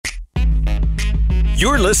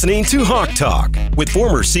You're listening to Hawk Talk with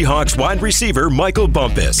former Seahawks wide receiver Michael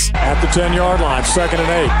Bumpus. At the 10-yard line, 2nd and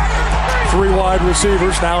 8. 3 wide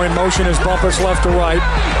receivers now in motion as Bumpus left to right.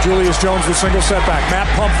 Julius Jones with single setback. Matt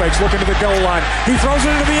pump fakes looking to the goal line. He throws it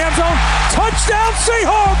into the end zone. Touchdown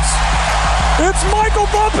Seahawks! It's Michael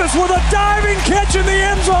Bumpus with a diving catch in the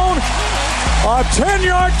end zone. A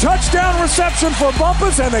 10-yard touchdown reception for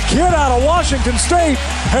Bumpus, and the kid out of Washington State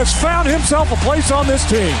has found himself a place on this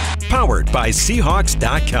team. Powered by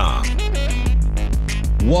Seahawks.com.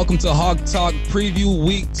 Welcome to Hawk Talk Preview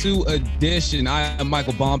Week 2 edition. I am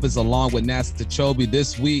Michael Bumpus along with Nasa Chobe.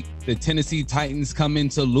 This week, the Tennessee Titans come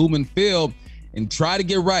into Lumen Field and try to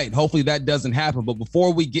get right. Hopefully that doesn't happen. But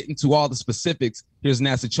before we get into all the specifics, here's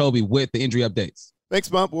Nasa Chobe with the injury updates. Thanks,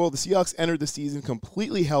 Bump. Well, the Seahawks entered the season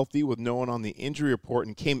completely healthy with no one on the injury report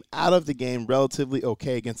and came out of the game relatively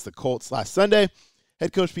okay against the Colts last Sunday.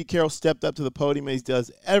 Head coach Pete Carroll stepped up to the podium as he does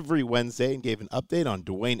every Wednesday and gave an update on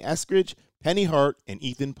Dwayne Eskridge, Penny Hart, and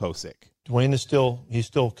Ethan Posick. Dwayne is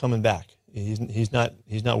still coming back. He's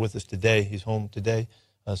not with us today. He's home today,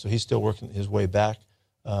 so he's still working his way back.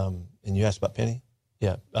 And you asked about Penny?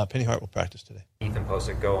 Yeah, Penny Hart will practice today. Ethan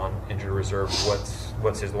Posick go on injury reserve.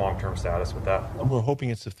 What's his long-term status with that? We're hoping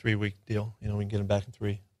it's a 3-week deal. We can get him back in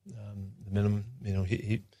 3, the minimum.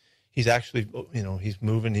 He's actually, he's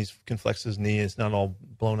moving. He can flex his knee. It's not all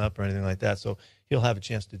blown up or anything like that. So he'll have a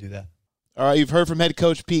chance to do that. All right, you've heard from head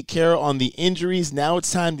coach Pete Carroll on the injuries. Now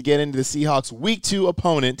it's time to get into the Seahawks' Week 2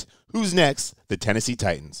 opponent. Who's next? The Tennessee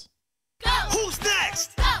Titans. Go! Who's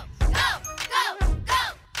next? Go! Go! Go! Go!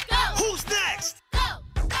 Go! Who's next? Go!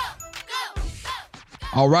 Go! Go! Go!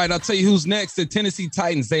 All right, I'll tell you who's next. The Tennessee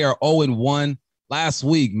Titans, they are 0-1. Last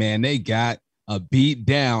week, man, they got a beat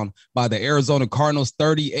down by the Arizona Cardinals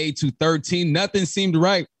 38-13. Nothing seemed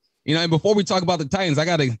right. And before we talk about the Titans, I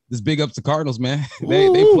got to just big ups the Cardinals, man. They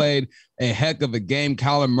played a heck of a game.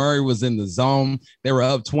 Kyler Murray was in the zone. They were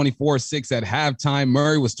up 24-6 at halftime.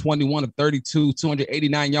 Murray was 21 of 32,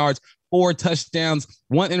 289 yards, 4 touchdowns,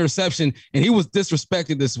 1 interception, and he was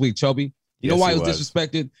disrespected this week, Chobe. You know why he was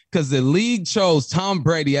disrespected? Because the league chose Tom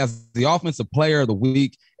Brady as the offensive player of the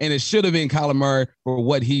week, and it should have been Kyler Murray for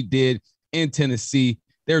what he did in Tennessee.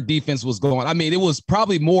 Their defense was going. I mean, it was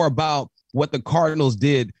probably more about what the Cardinals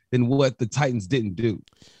did than what the Titans didn't do.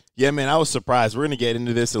 Yeah, man, I was surprised. We're going to get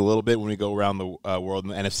into this a little bit when we go around the world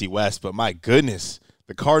in the NFC West, but my goodness,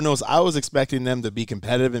 the Cardinals, I was expecting them to be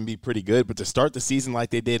competitive and be pretty good, but to start the season like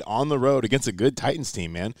they did on the road against a good Titans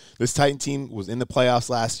team, man. This Titan team was in the playoffs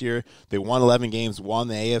last year. They won 11 games, won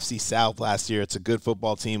the AFC South last year. It's a good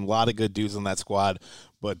football team, a lot of good dudes on that squad.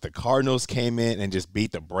 But the Cardinals came in and just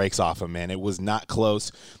beat the brakes off them, man. It was not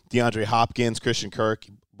close. DeAndre Hopkins, Christian Kirk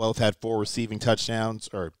both had 4 receiving touchdowns,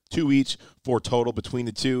 or 2 each, 4 total between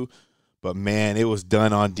the two. But, man, it was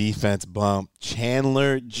done on defense, Bump.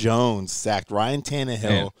 Chandler Jones sacked Ryan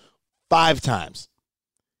Tannehill 5 times.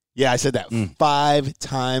 Yeah, I said that 5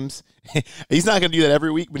 times. He's not going to do that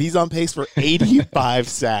every week, but he's on pace for 85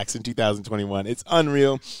 sacks in 2021. It's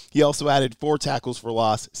unreal. He also added 4 tackles for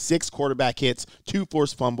loss, 6 quarterback hits, 2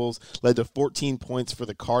 forced fumbles, led to 14 points for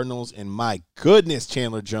the Cardinals. And my goodness,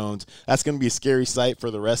 Chandler Jones, that's going to be a scary sight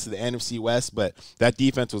for the rest of the NFC West. But that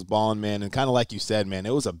defense was balling, man. And kind of like you said, man,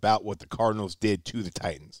 it was about what the Cardinals did to the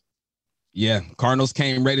Titans. Yeah, Cardinals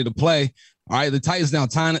came ready to play. All right, the Titans now,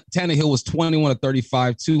 Tannehill was 21 of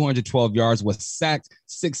 35, 212 yards, was sacked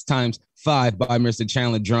 6 times, 5 by Mr.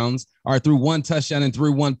 Chandler Jones. All right, threw 1 touchdown and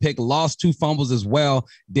threw 1 pick, lost 2 fumbles as well.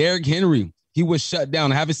 Derrick Henry, he was shut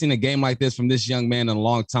down. I haven't seen a game like this from this young man in a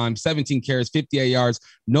long time. 17 carries, 58 yards,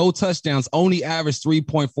 no touchdowns, only averaged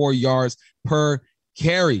 3.4 yards per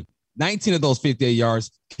carry. 19 of those 58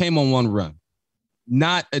 yards came on 1 run.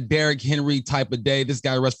 Not a Derrick Henry type of day. This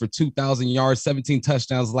guy rushed for 2,000 yards, 17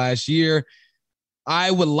 touchdowns last year.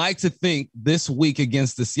 I would like to think this week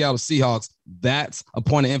against the Seattle Seahawks, that's a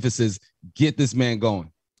point of emphasis. Get this man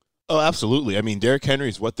going. Oh, absolutely. I mean, Derrick Henry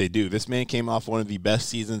is what they do. This man came off one of the best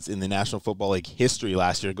seasons in the National Football League history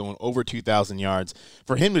last year, going over 2,000 yards.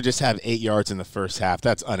 For him to just have 8 yards in the first half,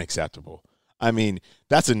 that's unacceptable. I mean,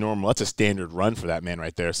 that's a standard run for that man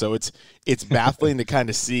right there. So it's baffling to kind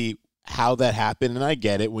of see how that happened, and I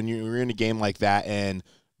get it. When you're in a game like that and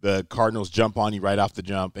the Cardinals jump on you right off the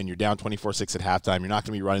jump and you're down 24-6 at halftime, you're not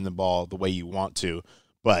going to be running the ball the way you want to.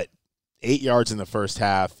 But 8 yards in the first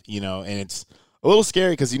half, and it's a little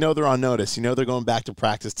scary because they're on notice. They're going back to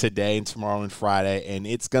practice today and tomorrow and Friday, and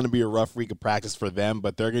it's going to be a rough week of practice for them,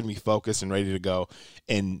 but they're going to be focused and ready to go.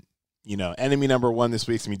 And, enemy number 1 this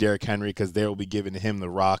week's going to be Derrick Henry because they will be giving him the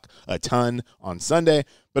rock a ton on Sunday.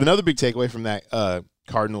 But another big takeaway from that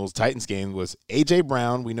Cardinals-Titans game was A.J.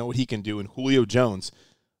 Brown. We know what he can do, and Julio Jones.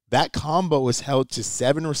 That combo was held to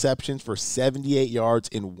 7 receptions for 78 yards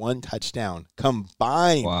and 1 touchdown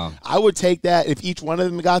combined. Wow. I would take that. If each one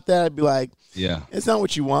of them got that, I'd be like, yeah, it's not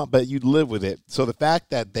what you want, but you'd live with it. So the fact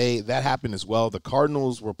that that happened as well, the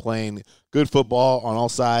Cardinals were playing good football on all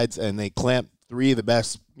sides, and they clamped 3 of the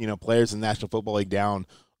best, players in the National Football League down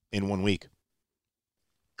in 1 week.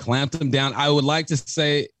 Clamped them down. I would like to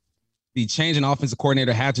say the change in offensive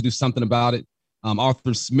coordinator had to do something about it.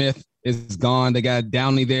 Arthur Smith is gone. They got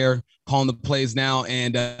Downey there calling the plays now,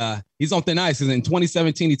 and he's on thin ice. Because in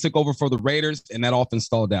 2017, he took over for the Raiders, and that offense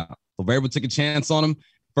stalled out. So Vrabel took a chance on him.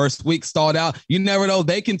 First week stalled out. You never know.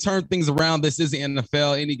 They can turn things around. This is the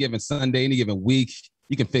NFL. Any given Sunday, any given week,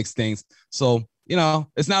 you can fix things. So,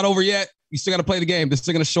 it's not over yet. You still got to play the game. They're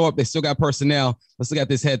still going to show up. They still got personnel. Let's look at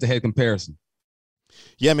this head-to-head comparison.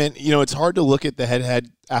 Yeah, man, it's hard to look at the head-to-head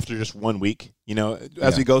after just 1 week.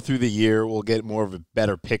 As we go through the year, we'll get more of a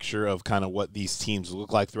better picture of kind of what these teams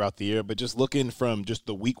look like throughout the year. But just looking from just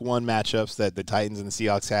the week 1 matchups that the Titans and the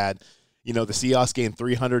Seahawks had, the Seahawks gained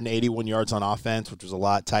 381 yards on offense, which was a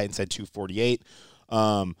lot. Titans had 248.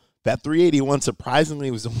 That 381,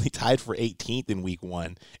 surprisingly, was only tied for 18th in week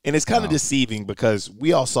 1. And it's kind of deceiving because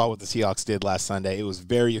we all saw what the Seahawks did last Sunday. It was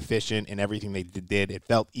very efficient in everything they did. It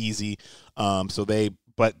felt easy.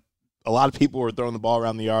 But a lot of people were throwing the ball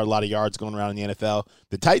around the yard, a lot of yards going around in the NFL.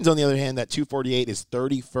 The Titans, on the other hand, that 248 is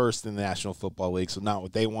 31st in the National Football League, so not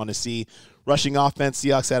what they want to see. Rushing offense,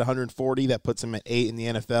 Seahawks had 140. That puts them at 8 in the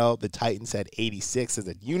NFL. The Titans had 86 as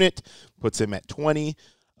a unit, puts them at 20.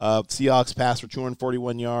 Seahawks passed for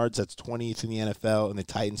 241 yards. That's 20th in the NFL. And the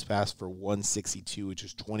Titans passed for 162, which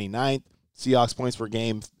is 29th. Seahawks points per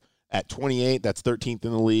game at 28. That's 13th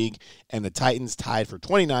in the league. And the Titans tied for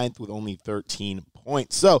 29th with only 13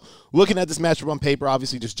 points. So looking at this matchup on paper,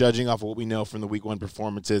 obviously just judging off of what we know from the week 1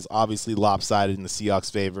 performances, obviously lopsided in the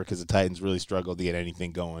Seahawks' favor because the Titans really struggled to get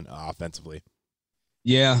anything going offensively.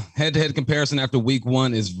 Yeah, head-to-head comparison after week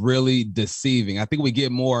 1 is really deceiving. I think we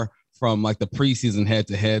get more from like the preseason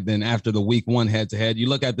head-to-head than after the week 1 head-to-head. You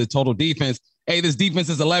look at the total defense. Hey, this defense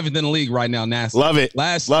is 11th in the league right now, Nassau. Love it.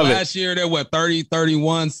 Last year, they were 30,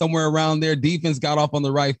 31, somewhere around there. Defense got off on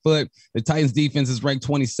the right foot. The Titans defense is ranked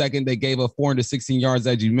 22nd. They gave up 416 yards,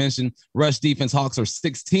 as you mentioned. Rush defense, Hawks are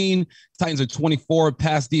 16. Titans are 24.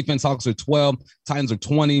 Pass defense, Hawks are 12. Titans are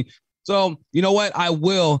 20. So, you know what? I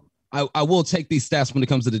will take these stats when it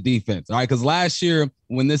comes to the defense, all right? Because last year,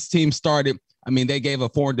 when this team started, they gave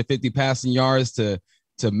up 450 passing yards to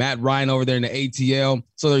Matt Ryan over there in the ATL.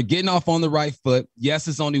 So they're getting off on the right foot. Yes,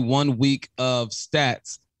 it's only 1 week of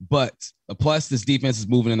stats, but plus this defense is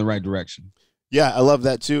moving in the right direction. Yeah, I love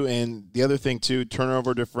that too. And the other thing too,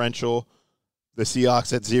 turnover differential, the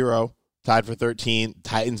Seahawks at 0, tied for 13,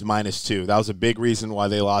 Titans -2. That was a big reason why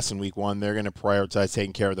they lost in week 1. They're going to prioritize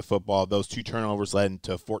taking care of the football. Those 2 turnovers led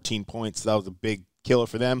to 14 points. That was a big killer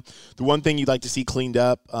for them. The one thing you'd like to see cleaned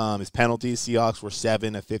up is penalties. Seahawks were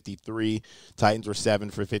 7 of 53. Titans were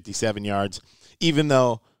 7 for 57 yards. Even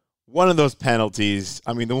though one of those penalties,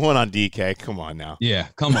 the one on DK, come on now. Yeah,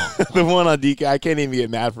 come on. The one on DK, I can't even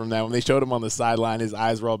get mad from that. When they showed him on the sideline, his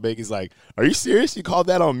eyes were all big. He's like, are you serious? You called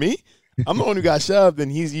that on me? I'm the one who got shoved,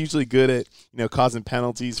 and he's usually good at causing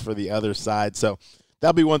penalties for the other side. So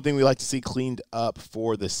that'll be one thing we like to see cleaned up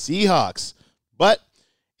for the Seahawks. But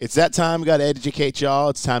it's that time. We got to educate y'all.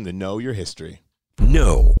 It's time to know your history.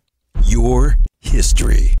 Know your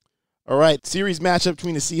history. All right, series matchup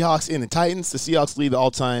between the Seahawks and the Titans. The Seahawks lead the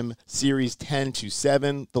all-time series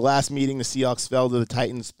 10-7. The last meeting, the Seahawks fell to the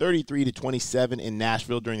Titans 33-27 in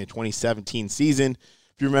Nashville during the 2017 season.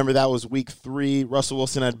 If you remember, that was week 3. Russell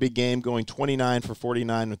Wilson had a big game, going 29 for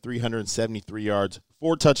 49 with 373 yards,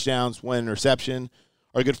 4 touchdowns, 1 interception.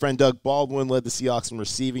 Our good friend Doug Baldwin led the Seahawks in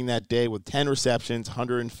receiving that day with 10 receptions,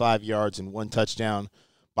 105 yards, and 1 touchdown.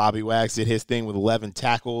 Bobby Wags did his thing with 11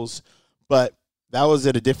 tackles. But that was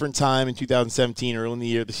at a different time in 2017. Early in the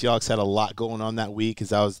year, the Seahawks had a lot going on that week because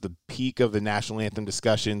that was the peak of the national anthem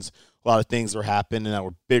discussions. A lot of things were happening that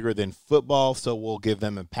were bigger than football, so we'll give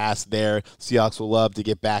them a pass there. Seahawks will love to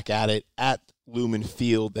get back at it at Lumen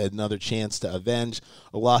Field. They had another chance to avenge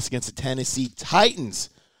a loss against the Tennessee Titans.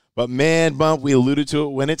 But, man, Bump, we alluded to it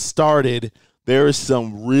when it started. There is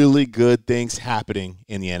some really good things happening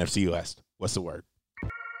in the NFC West. What's the word?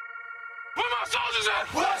 Where my soldiers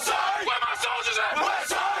at? West side! Where my soldiers at? West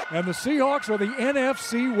side! And the Seahawks are the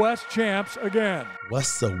NFC West champs again.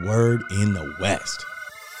 What's the word in the West?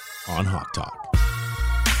 On Hawk Talk.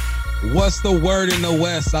 What's the word in the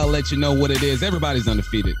West? I'll let you know what it is. Everybody's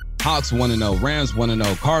undefeated. Hawks 1-0, Rams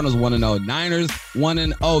 1-0, Cardinals 1-0, Niners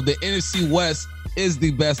 1-0. The NFC West is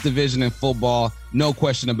the best division in football. No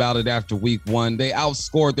question about it after week 1. They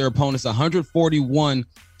outscored their opponents 141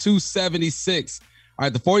 276. All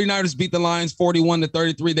right, the 49ers beat the Lions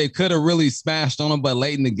 41-33. They could have really smashed on them, but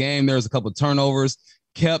late in the game, there was a couple of turnovers,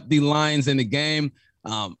 kept the Lions in the game.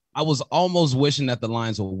 I was almost wishing that the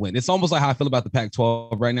Lions would win. It's almost like how I feel about the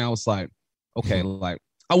Pac-12 right now. It's like, okay, like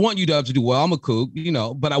I want UW to do well. I'm a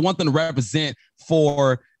Coug, but I want them to represent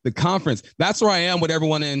for the conference. That's where I am with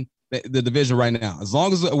everyone in the division right now. As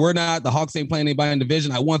long as the Hawks ain't playing anybody in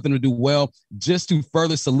division, I want them to do well just to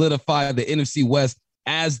further solidify the NFC West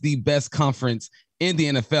as the best conference in the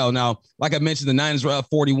NFL. Now, like I mentioned, the Niners were up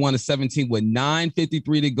 41-17 with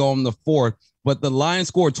 9:53 to go in the fourth, but the Lions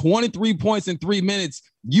scored 23 points in 3 minutes.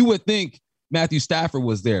 You would think Matthew Stafford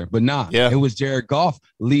was there, but not. It was Jared Goff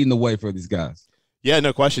leading the way for these guys. Yeah,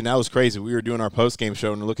 no question. That was crazy. We were doing our post-game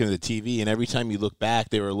show and looking at the TV, and every time you look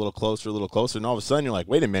back, they were a little closer, and all of a sudden you're like,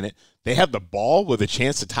 wait a minute, they have the ball with a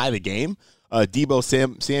chance to tie the game?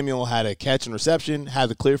 Deebo Samuel had a catch and reception, had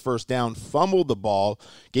the clear first down, fumbled the ball,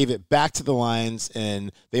 gave it back to the Lions,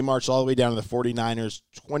 and they marched all the way down to the 49ers'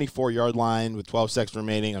 24-yard line with 12 seconds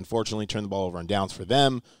remaining. Unfortunately, turned the ball over on downs for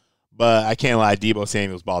them. But I can't lie, Deebo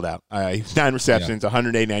Samuel's balled out. 9 receptions,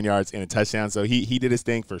 189 yards, and a touchdown. So he did his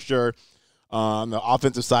thing for sure. On the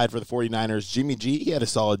offensive side for the 49ers, Jimmy G, he had a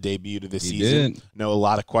solid debut to this season. Did. A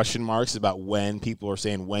lot of question marks about when people are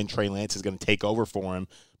saying when Trey Lance is going to take over for him.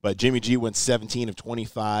 But Jimmy G went 17 of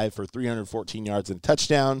 25 for 314 yards and a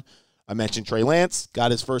touchdown. I mentioned Trey Lance,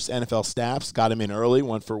 got his first NFL snaps, got him in early,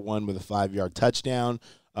 1-for-1 with a 5-yard touchdown.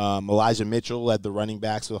 Elijah Mitchell led the running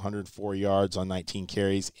backs with 104 yards on 19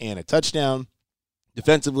 carries and a touchdown.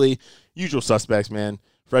 Defensively, usual suspects, man.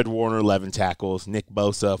 Fred Warner, 11 tackles. Nick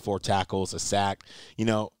Bosa, 4 tackles, a sack.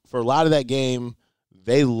 For a lot of that game,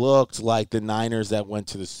 they looked like the Niners that went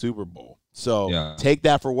to the Super Bowl. So take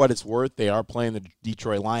that for what it's worth. They are playing the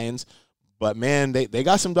Detroit Lions. But, man, they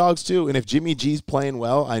got some dogs too. And if Jimmy G's playing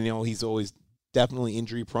well, I know he's always definitely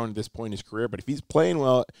injury-prone at this point in his career. But if he's playing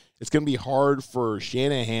well, it's going to be hard for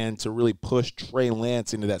Shanahan to really push Trey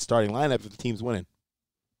Lance into that starting lineup if the team's winning.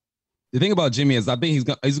 The thing about Jimmy is I think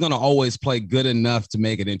he's going to always play good enough to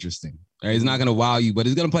make it interesting. Right? He's not going to wow you, but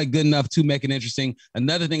he's going to play good enough to make it interesting.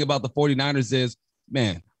 Another thing about the 49ers is,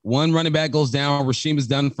 man, one running back goes down. Rasheem is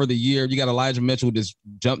done for the year. You got Elijah Mitchell who just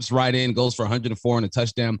jumps right in, goes for 104 and a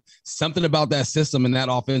touchdown. Something about that system and that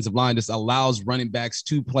offensive line just allows running backs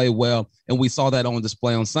to play well, and we saw that on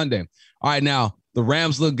display on Sunday. All right, now, the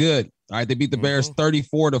Rams look good. All right, they beat the Bears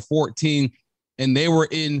 34-14, and they were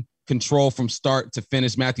in control from start to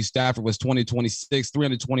finish. Matthew Stafford was 20-26,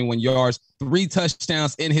 321 yards, 3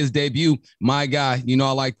 touchdowns in his debut. My guy,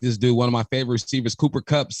 I like this dude, one of my favorite receivers, Cooper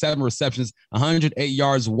Kupp, 7 receptions, 108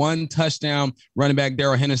 yards, 1 touchdown. Running back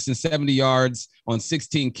Darrell Henderson, 70 yards on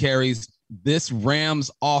 16 carries. This Rams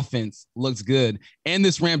offense looks good, and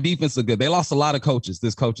this Ram defense looks good. They lost a lot of coaches,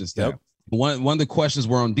 this coaching staff. Yep. One of the questions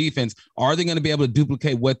were on defense. Are they going to be able to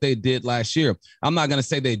duplicate what they did last year? I'm not going to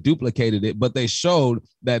say they duplicated it, but they showed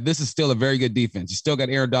that this is still a very good defense. You still got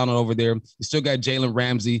Aaron Donald over there. You still got Jalen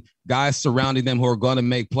Ramsey, guys surrounding them who are going to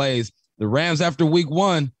make plays. The Rams, after week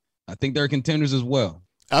 1, I think they're contenders as well.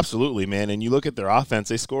 Absolutely, man. And you look at their offense,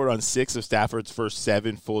 they scored on 6 of Stafford's first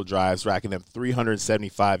 7 full drives, racking them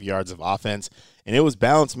 375 yards of offense. And it was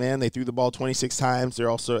balanced, man. They threw the ball 26 times. They're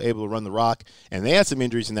also able to run the rock. And they had some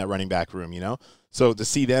injuries in that running back room, So to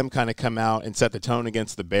see them kind of come out and set the tone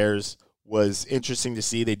against the Bears was interesting to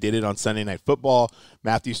see. They did it on Sunday Night Football.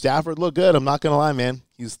 Matthew Stafford looked good. I'm not going to lie, man.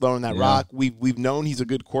 He was throwing that rock. We've known he's a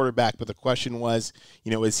good quarterback, but the question was,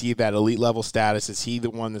 is he that elite level status? Is he the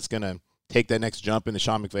one that's going to take that next jump in the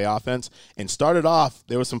Sean McVay offense? And started off,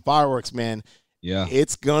 there was some fireworks, man. Yeah,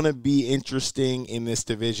 it's going to be interesting in this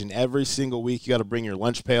division. Every single week, you got to bring your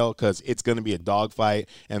lunch pail because it's going to be a dogfight.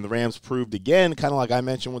 And the Rams proved again, kind of like I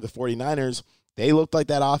mentioned with the 49ers, they looked like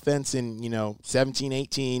that offense in, 17,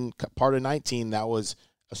 18, part of 19. That was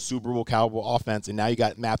a Super Bowl caliber offense. And now you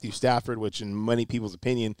got Matthew Stafford, which in many people's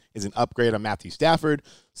opinion is an upgrade on Matthew Stafford.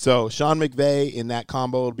 So Sean McVay in that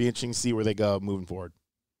combo, it'll be interesting to see where they go moving forward.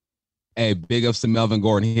 Hey, big ups to Melvin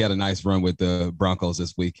Gordon. He had a nice run with the Broncos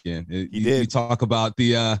this weekend. You talk about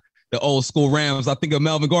the old school Rams. I think of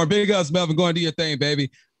Melvin Gordon. Big ups, Melvin Gordon. Do your thing,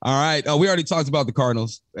 baby. All right. We already talked about the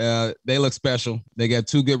Cardinals. They look special. They got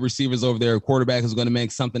 2 good receivers over there. A quarterback who's going to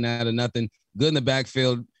make something out of nothing. Good in the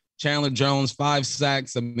backfield. Chandler Jones, 5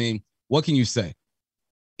 sacks. I mean, what can you say?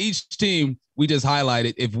 Each team we just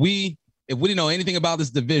highlighted, if we didn't know anything about this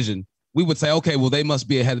division, we would say, okay, well, they must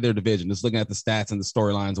be ahead of their division. Just looking at the stats and the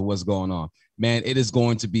storylines of what's going on. Man, it is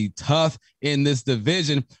going to be tough in this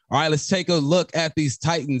division. All right, let's take a look at these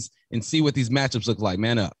Titans and see what these matchups look like.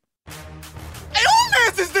 Man up. Hey, who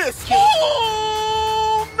man's is this? Who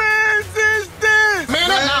man's is this?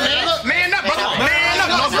 Man up now, man. Man up, brother.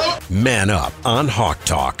 Man up. Man Up on Hawk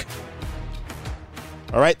Talk.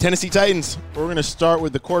 All right, Tennessee Titans. We're going to start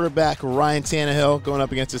with the quarterback, Ryan Tannehill, going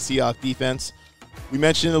up against the Seahawks defense. We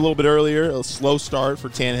mentioned a little bit earlier, a slow start for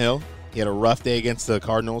Tannehill. He had a rough day against the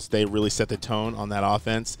Cardinals. They really set the tone on that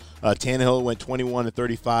offense. Tannehill went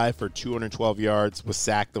 21-35 for 212 yards, was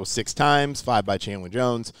sacked those 6 times, 5 by Chandler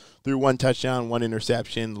Jones, threw 1 touchdown, 1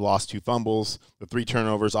 interception, lost 2 fumbles. The 3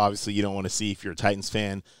 turnovers, obviously, you don't want to see if you're a Titans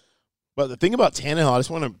fan. But the thing about Tannehill, I just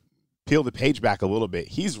want to peel the page back a little bit.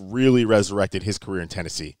 He's really resurrected his career in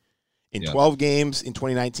Tennessee. In 12 games in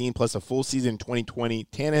 2019 plus a full season in 2020,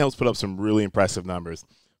 Tannehill's put up some really impressive numbers.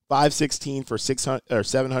 516 for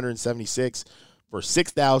 776 for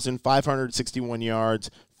 6,561 yards,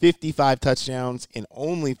 55 touchdowns, and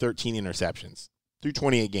only 13 interceptions through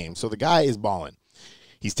 28 games. So the guy is balling.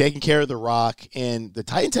 He's taking care of the rock, and the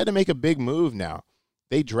Titans had to make a big move now.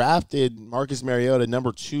 They drafted Marcus Mariota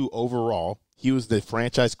number 2 overall. He was the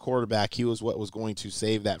franchise quarterback. He was what was going to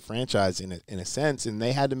save that franchise in a sense, and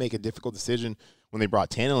they had to make a difficult decision when they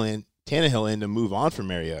brought Tannehill in to move on from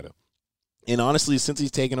Mariota. And honestly, since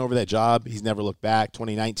he's taken over that job, he's never looked back.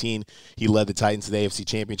 2019, he led the Titans to the AFC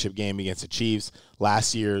Championship game against the Chiefs.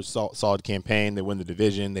 Last year, solid campaign. They win the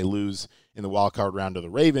division. They lose in the wild card round to the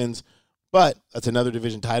Ravens. But that's another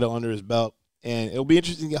division title under his belt. And it'll be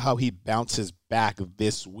interesting how he bounces back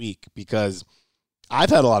this week because I've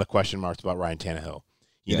had a lot of question marks about Ryan Tannehill.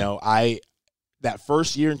 You know, that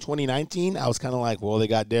first year in 2019, I was kind of like, well, they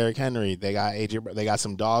got Derrick Henry, they got AJ, they got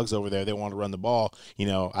some dogs over there. They want to run the ball. You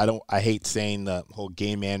know, I hate saying the whole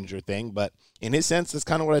game manager thing, but in his sense, that's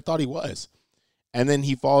kind of what I thought he was. And then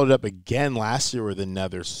he followed up again last year with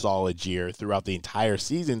another solid year throughout the entire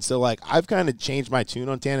season. So, like, I've kind of changed my tune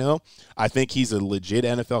on Tannehill. I think he's a legit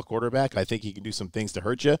NFL quarterback. I think he can do some things to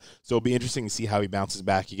hurt you. So it'll be interesting to see how he bounces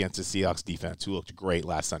back against the Seahawks defense, who looked great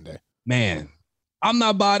last Sunday. Man, I'm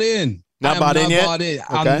not bought in. Not bought in yet? Okay.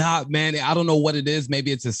 I'm not, man. I don't know what it is.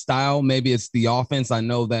 Maybe it's his style. Maybe it's the offense. I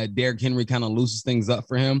know that Derrick Henry kind of loosens things up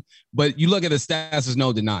for him. But you look at his stats, there's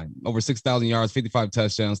no denying. Over 6,000 yards, 55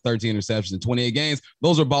 touchdowns, 13 interceptions in 28 games.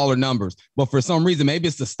 Those are baller numbers. But for some reason, maybe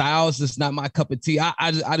it's the style. It's just not my cup of tea.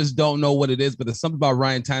 I just don't know what it is. But there's something about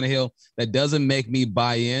Ryan Tannehill that doesn't make me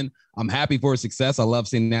buy in. I'm happy for his success. I love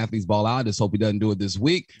seeing athletes ball out. I just hope he doesn't do it this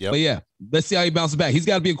week. But, yeah, let's see how he bounces back. He's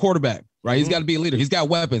got to be a quarterback, right? He's got to be a leader. He's got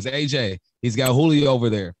weapons, AJ. He's got Julio over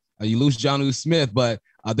there. You lose Jonnu Smith, but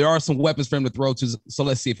there are some weapons for him to throw to, so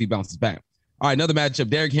let's see if he bounces back. All right, another matchup,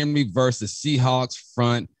 Derrick Henry versus Seahawks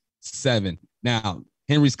front 7. Now,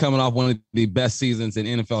 Henry's coming off one of the best seasons in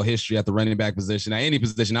NFL history at the running back position, at any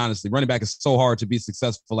position, honestly. Running back is so hard to be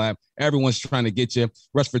successful at. Everyone's trying to get you.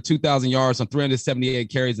 Rushed for 2,000 yards on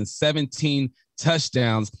 378 carries and 17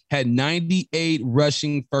 touchdowns, had 98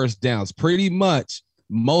 rushing first downs. Pretty much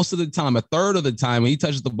most of the time, a third of the time when he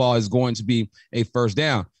touches the ball is going to be a first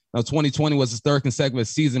down. Now, 2020 was his 3rd consecutive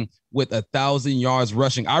season with 1,000 yards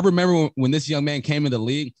rushing. I remember when this young man came in the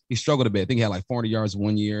league, he struggled a bit. I think he had like 40 yards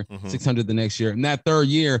one year, 600 the next year. And that 3rd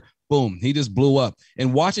year, boom, he just blew up.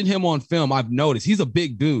 And watching him on film, I've noticed he's a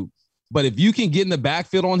big dude. But if you can get in the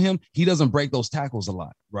backfield on him, he doesn't break those tackles a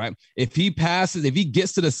lot, right? If he passes, if he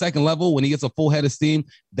gets to the second level, when he gets a full head of steam,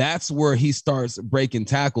 that's where he starts breaking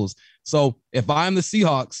tackles. So if I'm the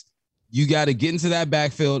Seahawks, you got to get into that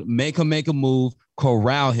backfield, make a move,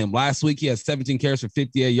 corral him. Last week, he had 17 carries for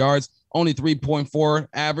 58 yards, only 3.4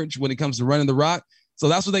 average when it comes to running the rock. So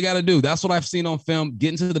that's what they got to do. That's what I've seen on film.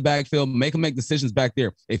 Get into the backfield, make decisions back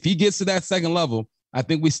there. If he gets to that second level, I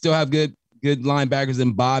think we still have good linebackers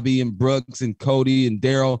in Bobby and Brooks and Cody and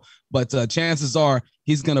Daryl, but chances are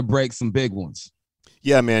he's going to break some big ones.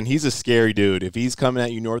 Yeah, man, he's a scary dude. If he's coming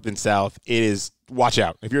at you north and south, it is watch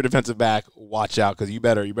out. If you're a defensive back, watch out because you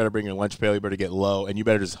better bring your lunch pail, you better get low, and you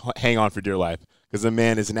better just hang on for dear life because the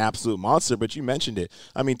man is an absolute monster, but you mentioned it.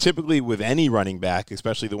 I mean, typically with any running back,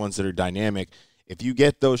 especially the ones that are dynamic, if you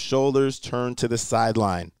get those shoulders turned to the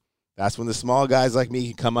sideline, that's when the small guys like me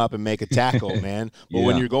can come up and make a tackle, man. But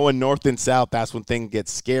when you're going north and south, that's when things get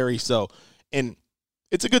scary. So, and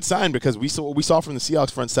it's a good sign because what we saw from the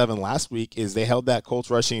Seahawks front 7 last week is they held that Colts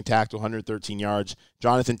rushing attack to 113 yards.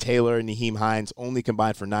 Jonathan Taylor and Nyheim Hines only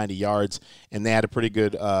combined for 90 yards, and they had a pretty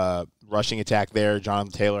good rushing attack there.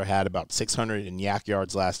 Jonathan Taylor had about 600 in yak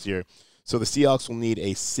yards last year. So the Seahawks will need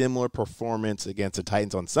a similar performance against the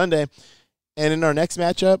Titans on Sunday. And in our next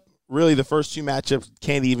matchup, really the first 2 matchups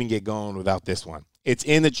can't even get going without this one. It's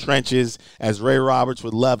in the trenches, as Ray Roberts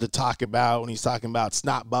would love to talk about when he's talking about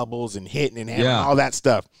snot bubbles and hitting and hammering, all that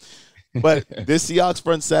stuff. But this Seahawks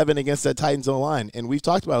front 7 against that Titans O-line, and we've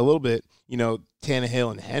talked about it a little bit, you know,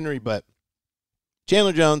 Tannehill and Henry, but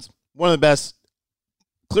Chandler Jones, one of the best,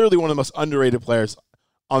 clearly one of the most underrated players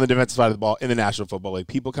on the defensive side of the ball in the National Football League.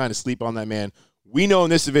 People kind of sleep on that man. We know in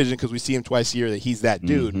this division, because we see him twice a year, that he's that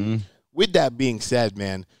dude. Mm-hmm. With that being said,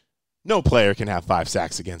 man, no player can have 5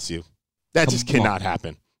 sacks against you. That just cannot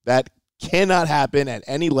happen. That cannot happen at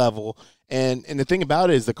any level. And the thing about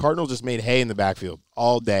it is the Cardinals just made hay in the backfield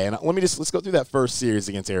all day. And let's go through that first series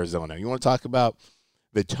against Arizona. You want to talk about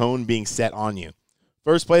the tone being set on you.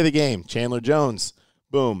 First play of the game, Chandler Jones,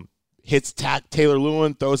 boom, hits Taylor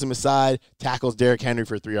Lewin, throws him aside, tackles Derrick Henry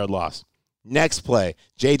for a 3-yard loss. Next play,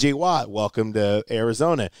 J.J. Watt, welcome to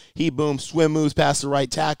Arizona. He, boom, swim moves past the right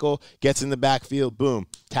tackle, gets in the backfield, boom,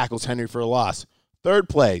 tackles Henry for a loss. Third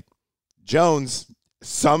play, Jones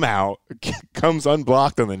somehow comes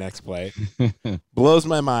unblocked on the next play. Blows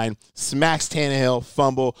my mind. Smacks Tannehill,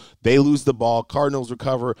 fumble. They lose the ball. Cardinals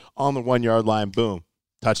recover on the 1-yard line. Boom.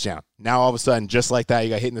 Touchdown. Now all of a sudden, just like that, you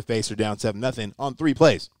got hit in the face or down 7-0 on 3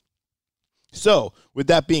 plays. So, with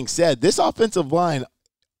that being said, this offensive line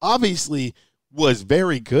obviously was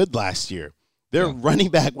very good last year. Their running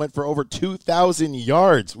back went for over 2,000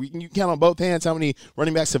 yards. You can count on both hands how many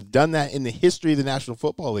running backs have done that in the history of the National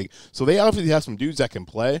Football League. So they obviously have some dudes that can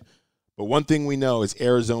play. But one thing we know is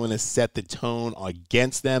Arizona set the tone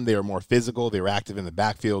against them. They are more physical. They were active in the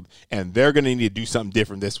backfield. And they're going to need to do something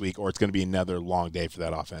different this week, or it's going to be another long day for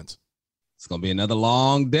that offense. It's going to be another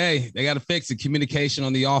long day. They got to fix the communication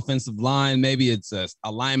on the offensive line. Maybe it's a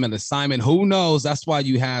alignment assignment. Who knows? That's why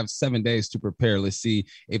you have 7 days to prepare. Let's see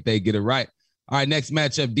if they get it right. All right, next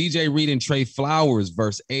matchup, DJ Reed and Trey Flowers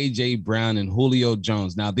versus A.J. Brown and Julio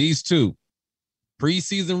Jones. Now, these two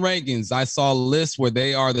preseason rankings, I saw lists where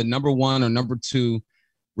they are the number 1 or number 2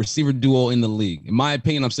 receiver duo in the league. In my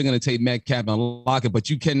opinion, I'm still going to take Metcalf and Lockett, but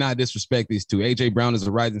you cannot disrespect these two. A.J. Brown is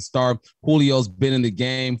a rising star. Julio's been in the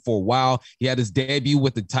game for a while. He had his debut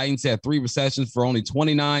with the Titans. He had 3 receptions for only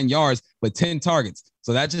 29 yards, but 10 targets.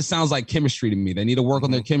 So that just sounds like chemistry to me. They need to work on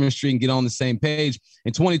their chemistry and get on the same page.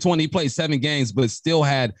 In 2020, he played 7 games, but still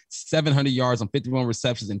had 700 yards on 51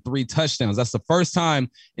 receptions and 3 touchdowns. That's the first time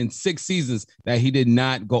in 6 seasons that he did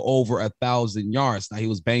not go over 1,000 yards. Now, he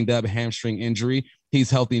was banged up, hamstring injury. He's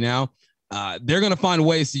healthy now. They're going to find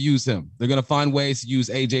ways to use him. They're going to find ways to use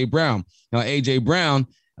A.J. Brown. Now, A.J. Brown,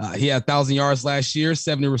 he had 1,000 yards last year,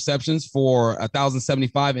 70 receptions for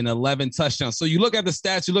 1,075 and 11 touchdowns. So you look at the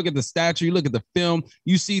stats, you look at the stature, you look at the film,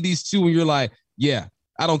 you see these two and you're like, yeah,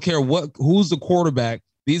 I don't care who's the quarterback.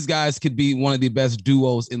 These guys could be one of the best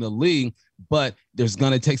duos in the league, but there's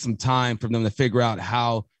going to take some time for them to figure out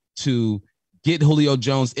how to get Julio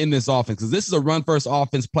Jones in this offense, because this is a run-first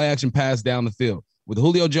offense, play-action pass down the field. With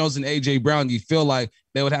Julio Jones and A.J. Brown, you feel like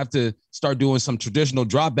they would have to start doing some traditional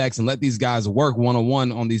dropbacks and let these guys work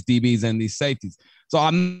one-on-one on these DBs and these safeties. So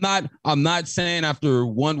I'm not saying after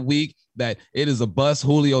 1 week that it is a bust.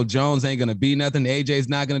 Julio Jones ain't going to be nothing. A.J.'s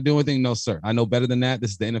not going to do anything. No, sir. I know better than that.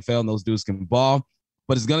 This is the NFL, and those dudes can ball.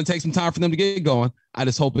 But it's going to take some time for them to get going. I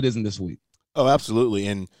just hope it isn't this week. Oh, absolutely.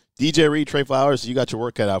 And DJ Reed, Trey Flowers, you got your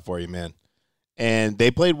work cut out for you, man. And they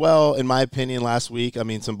played well, in my opinion, last week. I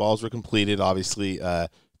mean, some balls were completed, obviously.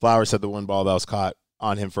 Flowers had the 1 ball that was caught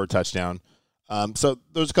on him for a touchdown. So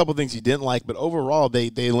there's a couple of things you didn't like, but overall, they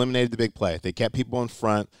eliminated the big play. They kept people in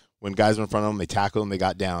front. When guys were in front of them, they tackled them, they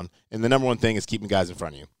got down. And the number one thing is keeping guys in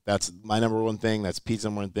front of you. That's my number one thing. That's Pete's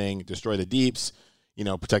number one thing. Destroy the deeps,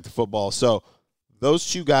 protect the football. So those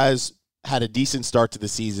 2 guys had a decent start to the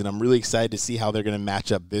season. I'm really excited to see how they're going to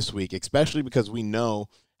match up this week, especially because we know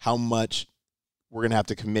how much we're going to have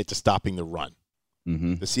to commit to stopping the run.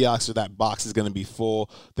 Mm-hmm. The Seahawks, are that box is going to be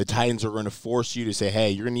full. The Titans are going to force you to say, hey,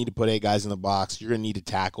 you're going to need to put 8 guys in the box. You're going to need to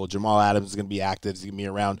tackle. Jamal Adams is going to be active. He's going to be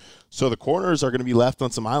around. So the corners are going to be left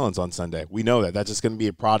on some islands on Sunday. We know that. That's just going to be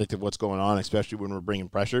a product of what's going on, especially when we're bringing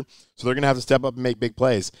pressure. So they're going to have to step up and make big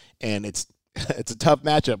plays. And it's a tough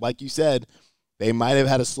matchup. Like you said, they might have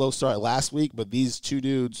had a slow start last week, but these 2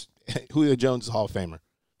 dudes, Julio Jones is a Hall of Famer.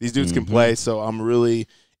 These dudes can play, so I'm really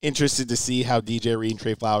interested to see how DJ Reed and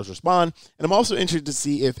Trey Flowers respond. And I'm also interested to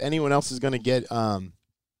see if anyone else is going to get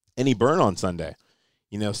any burn on Sunday.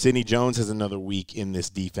 Sidney Jones has another week in this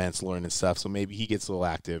defense learning stuff, so maybe he gets a little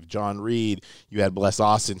active. John Reed, you had Bless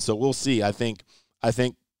Austin. So we'll see. I think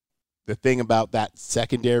the thing about that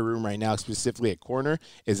secondary room right now, specifically at corner,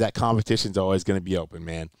 is that competition's always going to be open,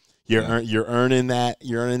 man. You're earning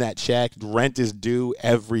that check. Rent is due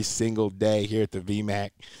every single day here at the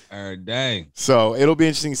VMAC. Every day. So it'll be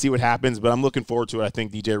interesting to see what happens, but I'm looking forward to it. I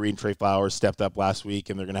think DJ Reed and Trey Flowers stepped up last week,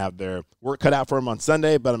 and they're going to have their work cut out for them on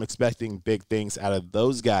Sunday, but I'm expecting big things out of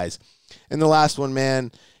those guys. And the last one, man,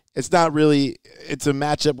 it's a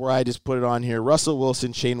matchup where I just put it on here. Russell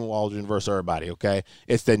Wilson, Shane Waldron versus everybody, okay?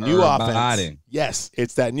 It's the new offense. Yes,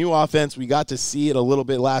 it's that new offense. We got to see it a little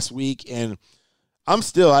bit last week, and I'm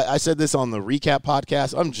still, I said this on the recap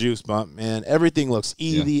podcast, I'm juiced, Bump, man. Everything looks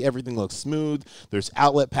easy. Everything looks smooth. There's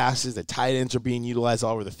outlet passes. The tight ends are being utilized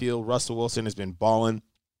all over the field. Russell Wilson has been balling.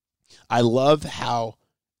 I love how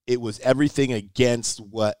it was everything against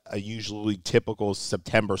what a usually typical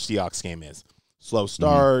September Seahawks game is. Slow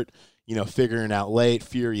start, figuring out late,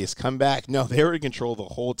 furious comeback. No, they were in control the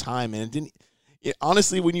whole time. And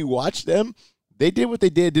honestly, when you watch them, they did what they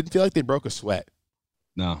did. Didn't feel like they broke a sweat.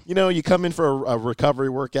 No. You come in for a recovery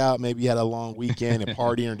workout. Maybe you had a long weekend and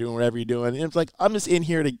partying or doing whatever you're doing. And it's like, I'm just in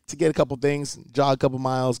here to get a couple things, jog a couple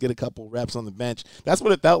miles, get a couple reps on the bench. That's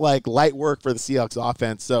what it felt like, light work for the Seahawks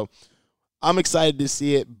offense. So I'm excited to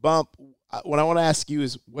see it. Bump, what I want to ask you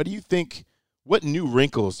is, what do you think, what new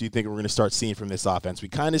wrinkles do you think we're going to start seeing from this offense? We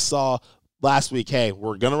kind of saw last week, hey,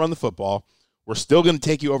 we're going to run the football. We're still going to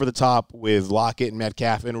take you over the top with Lockett and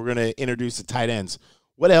Metcalf, and we're going to introduce the tight ends.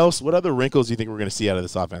 What else? What other wrinkles do you think we're going to see out of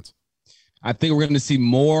this offense? I think we're going to see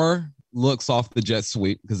more looks off the jet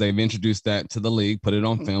sweep because they've introduced that to the league, put it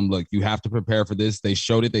on film. Look, you have to prepare for this. They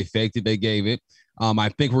showed it. They faked it. They gave it. I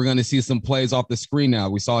think we're going to see some plays off the screen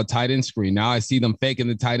now. We saw a tight end screen. Now I see them faking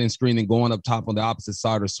the tight end screen and going up top on the opposite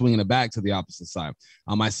side or swinging it back to the opposite side.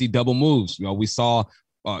 I see double moves. We already saw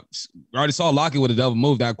Lockett with a double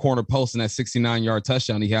move, that corner post and that 69-yard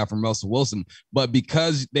touchdown he had from Russell Wilson. But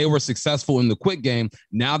because they were successful in the quick game,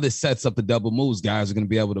 now this sets up the double moves. Guys are going to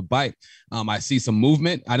be able to bite. I see some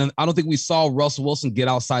movement. I don't think we saw Russell Wilson get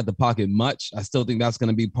outside the pocket much. I still think that's going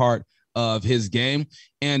to be part of his game.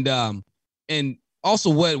 And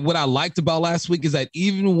also what I liked about last week is that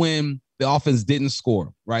even when the offense didn't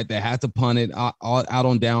score, right, they had to punt it out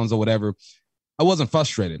on downs or whatever, I wasn't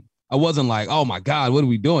frustrated. I wasn't like, oh, my God, what are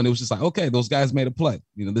we doing? It was just like, okay, those guys made a play.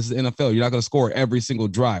 This is NFL. You're not going to score every single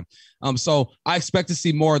drive. So I expect to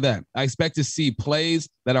see more of that. I expect to see plays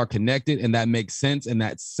that are connected and that make sense and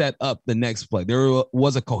that set up the next play. There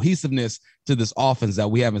was a cohesiveness to this offense that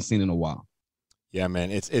we haven't seen in a while. Yeah,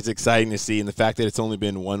 man, it's exciting to see, and the fact that it's only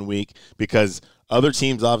been 1 week, because other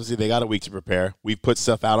teams, obviously, they got a week to prepare. We've put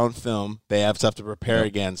stuff out on film. They have stuff to prepare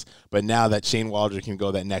against, but now that Shane Waldron can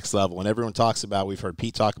go that next level, and everyone talks about, we've heard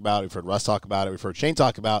Pete talk about it, we've heard Russ talk about it, we've heard Shane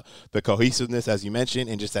talk about the cohesiveness, as you mentioned,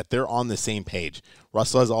 and just that they're on the same page.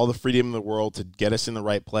 Russell has all the freedom in the world to get us in the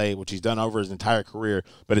right play, which he's done over his entire career,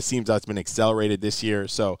 but it seems that's been accelerated this year.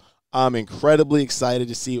 So I'm incredibly excited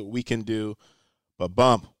to see what we can do. But,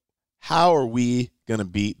 Bump, how are we going to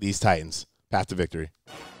beat these Titans? Path to victory.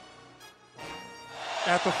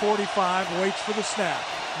 At the 45, waits for the snap.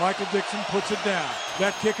 Michael Dixon puts it down.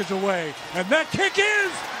 That kick is away, and that kick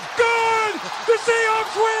is good! The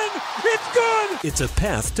Seahawks win! It's good! It's a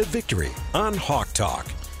path to victory on Hawk Talk.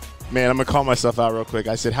 Man, I'm going to call myself out real quick.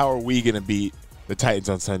 I said, how are we going to beat the Titans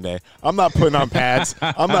on Sunday? I'm not putting on pads.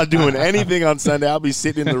 I'm not doing anything on Sunday. I'll be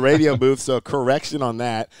sitting in the radio booth, so correction on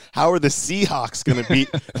that. How are the Seahawks going to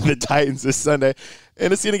beat the Titans this Sunday?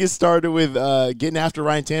 And it's going to get started with getting after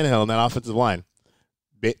Ryan Tannehill and that offensive line.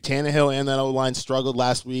 Tannehill and that O-line struggled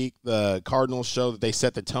last week. The Cardinals show that they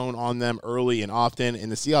set the tone on them early and often,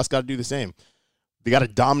 and the Seahawks got to do the same. They got to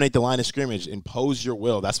dominate the line of scrimmage, impose your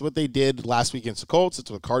will. That's what they did last week against the Colts.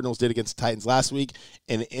 That's what the Cardinals did against the Titans last week.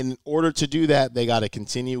 And in order to do that, they got to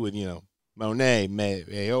continue with, Monet,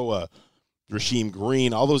 Mayowa, Rasheem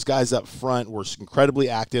Green, all those guys up front were incredibly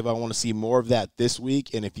active. I want to see more of that this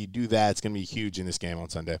week, and if you do that, it's going to be huge in this game on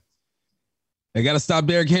Sunday. They got to stop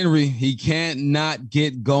Derrick Henry. He can't not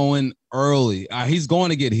get going early. He's going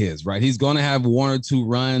to get his, right? He's going to have one or two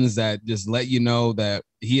runs that just let you know that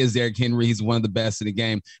he is Derrick Henry. He's one of the best in the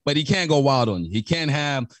game, but he can't go wild on you. He can't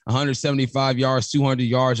have 175 yards, 200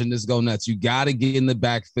 yards, and just go nuts. You got to get in the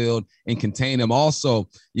backfield and contain him. Also,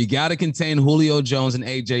 you got to contain Julio Jones and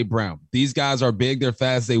A.J. Brown. These guys are big. They're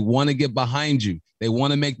fast. They want to get behind you. They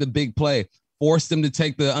want to make the big play. Force them to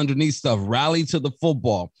take the underneath stuff. Rally to the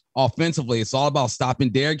football. Offensively, it's all about stopping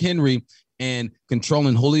Derrick Henry and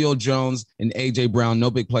controlling Julio Jones and A.J. Brown.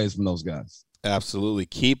 No big plays from those guys. Absolutely.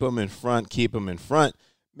 Keep them in front. Keep them in front.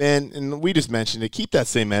 Man, and we just mentioned it. Keep that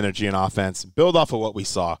same energy in offense. Build off of what we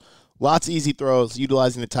saw. Lots of easy throws,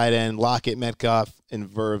 utilizing the tight end. Lockett, Metcalf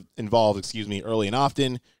involved, early and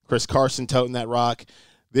often. Chris Carson toting that rock.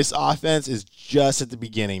 This offense is just at the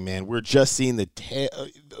beginning, man. We're just seeing the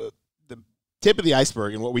tip of the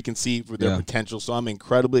iceberg and what we can see for their potential. So I'm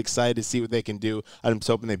incredibly excited to see what they can do. I'm just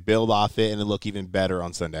hoping they build off it and it look even better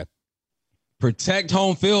on Sunday. Protect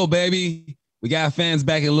home field, baby. We got fans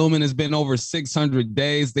back in Lumen. It's been over 600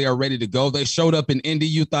 days. They are ready to go. They showed up in Indy.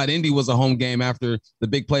 You thought Indy was a home game after the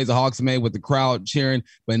big plays the Hawks made with the crowd cheering.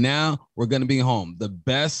 But now we're going to be home. The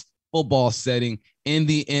best football setting in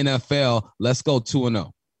the NFL. Let's go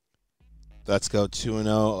 2-0. Let's go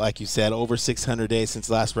 2-0. Like you said, over 600 days since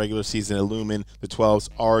last regular season at Lumen. The 12s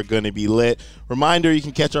are going to be lit. Reminder, you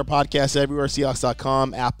can catch our podcasts everywhere,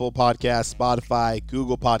 Seahawks.com, Apple Podcasts, Spotify,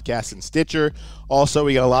 Google Podcasts, and Stitcher. Also,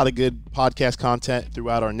 we got a lot of good podcast content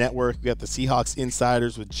throughout our network. We got the Seahawks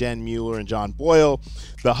Insiders with Jen Mueller and John Boyle.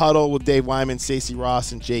 The Huddle with Dave Wyman, Stacey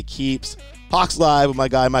Ross, and Jake Heaps. Hawks Live with my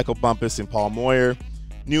guy Michael Bumpus and Paul Moyer.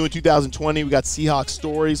 New in 2020, we got Seahawks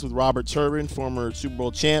Stories with Robert Turbin, former Super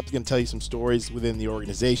Bowl champ. He's going to tell you some stories within the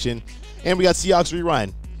organization. And we got Seahawks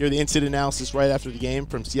Rewind. Hear the incident analysis right after the game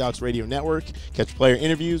from Seahawks Radio Network. Catch player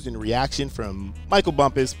interviews and reaction from Michael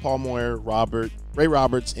Bumpus, Paul Moyer, Ray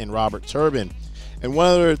Roberts, and Robert Turbin. And one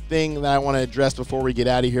other thing that I want to address before we get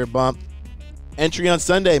out of here, Bump. Entry on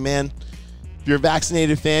Sunday, man. If you're a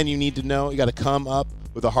vaccinated fan, you need to know you got to come up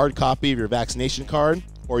with a hard copy of your vaccination card.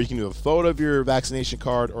 Or you can do a photo of your vaccination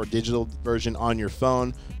card or digital version on your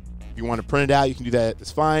phone. If you want to print it out, you can do that.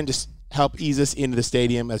 It's fine. Just help ease us into the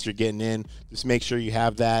stadium as you're getting in. Just make sure you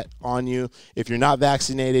have that on you. If you're not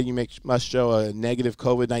vaccinated, you must show a negative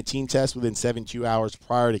COVID-19 test within 72 hours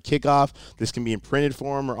prior to kickoff. This can be in printed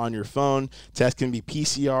form or on your phone. Test can be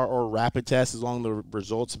PCR or rapid test as long as the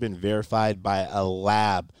results have been verified by a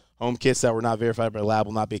lab. Home kits that were not verified by a lab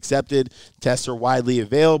will not be accepted. Tests are widely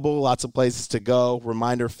available. Lots of places to go.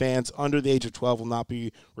 Reminder, fans under the age of 12 will not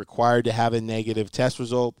be required to have a negative test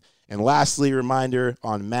result. And lastly, reminder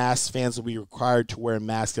on masks, fans will be required to wear a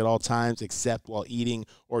mask at all times except while eating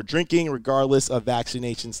or drinking, regardless of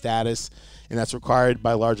vaccination status. And that's required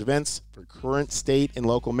by large events for current state and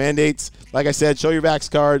local mandates. Like I said, show your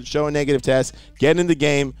vax card, show a negative test, get in the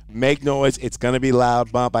game, make noise. It's going to be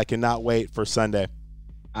loud, Bump. I cannot wait for Sunday.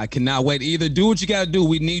 I cannot wait either. Do what you got to do.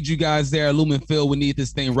 We need you guys there at Lumen Field. We need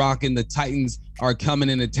this thing rocking. The Titans are coming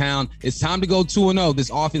into town. It's time to go 2-0. This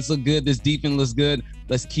offense look good. This defense looks good.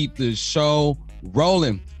 Let's keep the show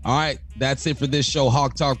rolling. All right, that's it for this show.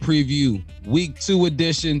 Hawk Talk Preview, Week 2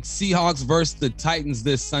 edition. Seahawks versus the Titans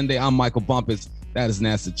this Sunday. I'm Michael Bumpus. That is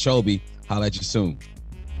Nasa Chobe. Holla at you soon.